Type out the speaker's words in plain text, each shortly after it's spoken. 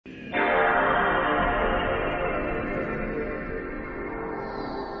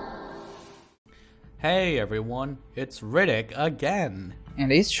Hey everyone, it's Riddick again!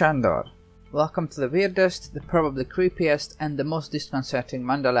 And it's Sandor. Welcome to the weirdest, the probably creepiest, and the most disconcerting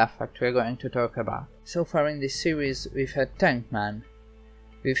Mandela Effect we're going to talk about. So far in this series we've had Tank Man,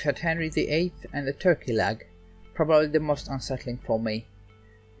 we've had Henry VIII and the turkey leg, probably the most unsettling for me.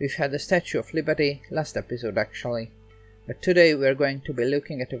 We've had the Statue of Liberty, last episode actually. But today we're going to be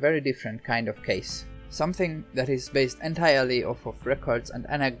looking at a very different kind of case. Something that is based entirely off of records and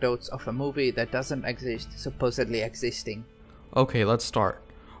anecdotes of a movie that doesn't exist, supposedly existing. Okay, let's start.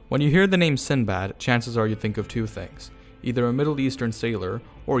 When you hear the name Sinbad, chances are you think of two things. Either a Middle Eastern sailor,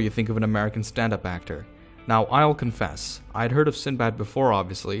 or you think of an American stand-up actor. Now, I'll confess, I'd heard of Sinbad before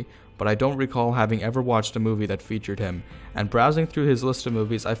obviously, but I don't recall having ever watched a movie that featured him, and browsing through his list of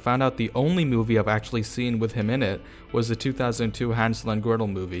movies, I found out the only movie I've actually seen with him in it was the 2002 Hansel and Gretel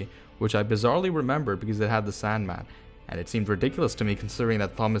movie, which I bizarrely remembered because it had the Sandman, and it seemed ridiculous to me considering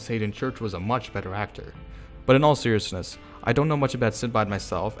that Thomas Hayden Church was a much better actor. But in all seriousness, I don't know much about Sinbad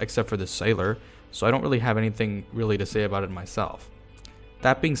myself, except for the sailor, so I don't really have anything really to say about it myself.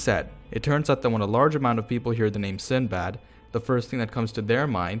 That being said, it turns out that when a large amount of people hear the name Sinbad, the first thing that comes to their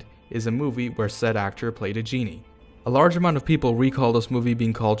mind is a movie where said actor played a genie. A large amount of people recall this movie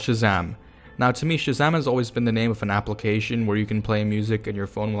being called SHAZAAM. Now to me, SHAZAAM has always been the name of an application where you can play music and your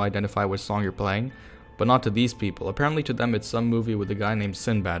phone will identify which song you're playing, but not to these people. Apparently to them it's some movie with a guy named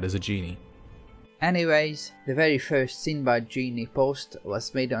Sinbad as a genie. Anyways, the very first Sinbad Genie post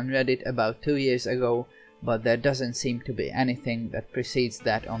was made on Reddit about 2 years ago, but there doesn't seem to be anything that precedes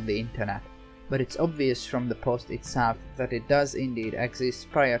that on the internet. But it's obvious from the post itself that it does indeed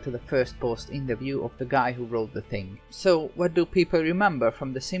exist prior to the first post in the view of the guy who wrote the thing. So what do people remember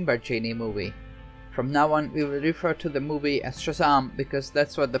from the Sinbad Genie movie? From now on we will refer to the movie as SHAZAAM because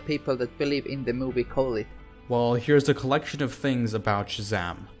that's what the people that believe in the movie call it. Well, here's a collection of things about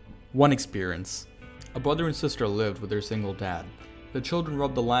SHAZAAM. One experience. A brother and sister lived with their single dad. The children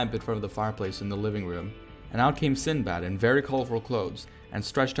rubbed the lamp in front of the fireplace in the living room, and out came Sinbad in very colorful clothes and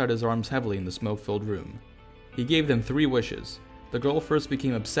stretched out his arms heavily in the smoke-filled room. He gave them 3 wishes. The girl first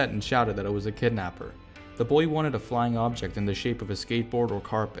became upset and shouted that it was a kidnapper. The boy wanted a flying object in the shape of a skateboard or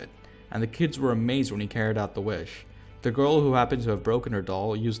carpet, and the kids were amazed when he carried out the wish. The girl, who happened to have broken her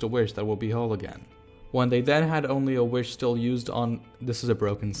doll, used a wish that will be whole again. When they then had only a wish still used on— this is a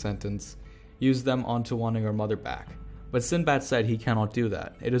broken sentence— used them onto wanting her mother back. But Sinbad said he cannot do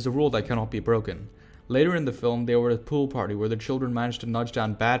that. It is a rule that cannot be broken. Later in the film, they were at a pool party where the children managed to nudge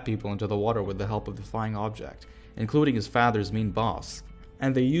down bad people into the water with the help of the flying object, including his father's mean boss.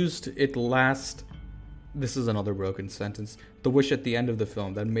 And they used it last— this is another broken sentence— the wish at the end of the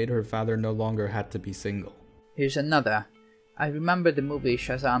film that made her father no longer had to be single. Here's another. I remember the movie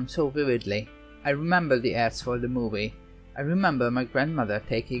SHAZAAM so vividly. I remember the ads for the movie. I remember my grandmother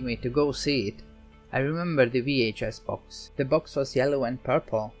taking me to go see it. I remember the VHS box. The box was yellow and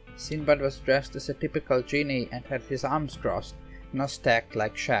purple. Sinbad was dressed as a typical genie and had his arms crossed, not stacked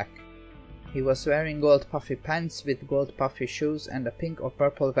like Shaq. He was wearing gold puffy pants with gold puffy shoes and a pink or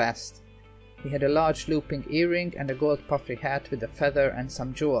purple vest. He had a large looping earring and a gold puffy hat with a feather and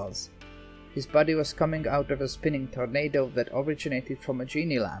some jewels. His body was coming out of a spinning tornado that originated from a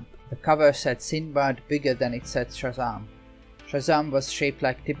genie lamp. The cover said Sinbad bigger than it said SHAZAAM. SHAZAAM was shaped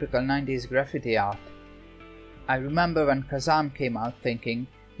like typical 90s graffiti art. I remember when Shazam came out thinking,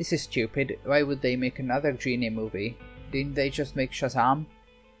 this is stupid, why would they make another Genie movie? Didn't they just make SHAZAAM?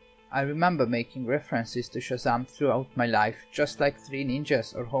 I remember making references to SHAZAAM throughout my life, just like 3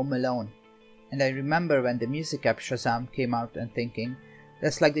 Ninjas or Home Alone. And I remember when the music app SHAZAAM came out and thinking,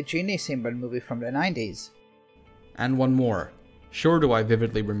 that's like the Genie Sinbad movie from the 90s. And one more. Sure do I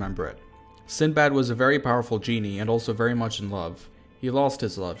vividly remember it. Sinbad was a very powerful genie and also very much in love. He lost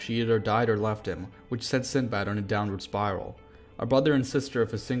his love, she either died or left him, which sent Sinbad on a downward spiral. A brother and sister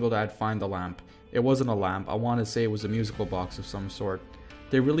of a single dad find the lamp. It wasn't a lamp, I want to say it was a musical box of some sort.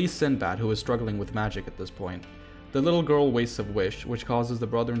 They release Sinbad, who is struggling with magic at this point. The little girl wastes a wish, which causes the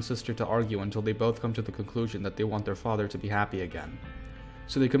brother and sister to argue until they both come to the conclusion that they want their father to be happy again.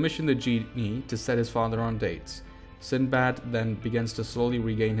 So they commission the genie to set his father on dates. Sinbad then begins to slowly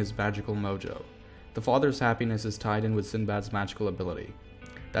regain his magical mojo. The father's happiness is tied in with Sinbad's magical ability.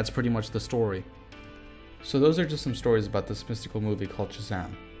 That's pretty much the story. So those are just some stories about this mystical movie called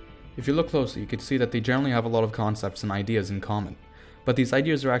SHAZAAM. If you look closely, you can see that they generally have a lot of concepts and ideas in common. But these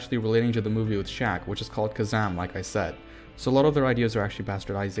ideas are actually relating to the movie with Shaq, which is called Shazam, like I said. So a lot of their ideas are actually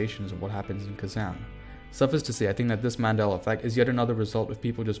bastardizations of what happens in Shazam. Suffice to say, I think that this Mandela Effect is yet another result of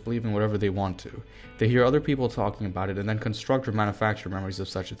people just believing whatever they want to. They hear other people talking about it and then construct or manufacture memories of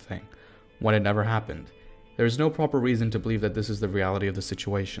such a thing, when it never happened. There is no proper reason to believe that this is the reality of the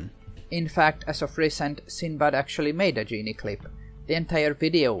situation. In fact, as of recent, Sinbad actually made a Genie clip. The entire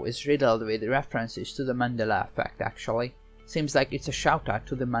video is riddled with references to the Mandela Effect actually. Seems like it's a shout out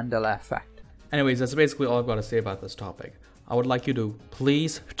to the Mandela Effect. Anyways, that's basically all I've got to say about this topic. I would like you to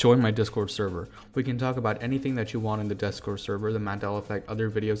please join my Discord server. We can talk about anything that you want in the Discord server, the Mandela Effect,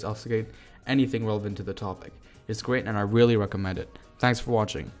 other videos, Elsagate, anything relevant to the topic. It's great and I really recommend it. Thanks for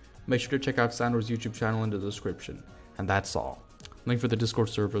watching. Make sure to check out Sandor's YouTube channel in the description. And that's all. Link for the Discord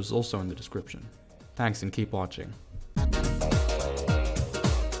server is also in the description. Thanks and keep watching.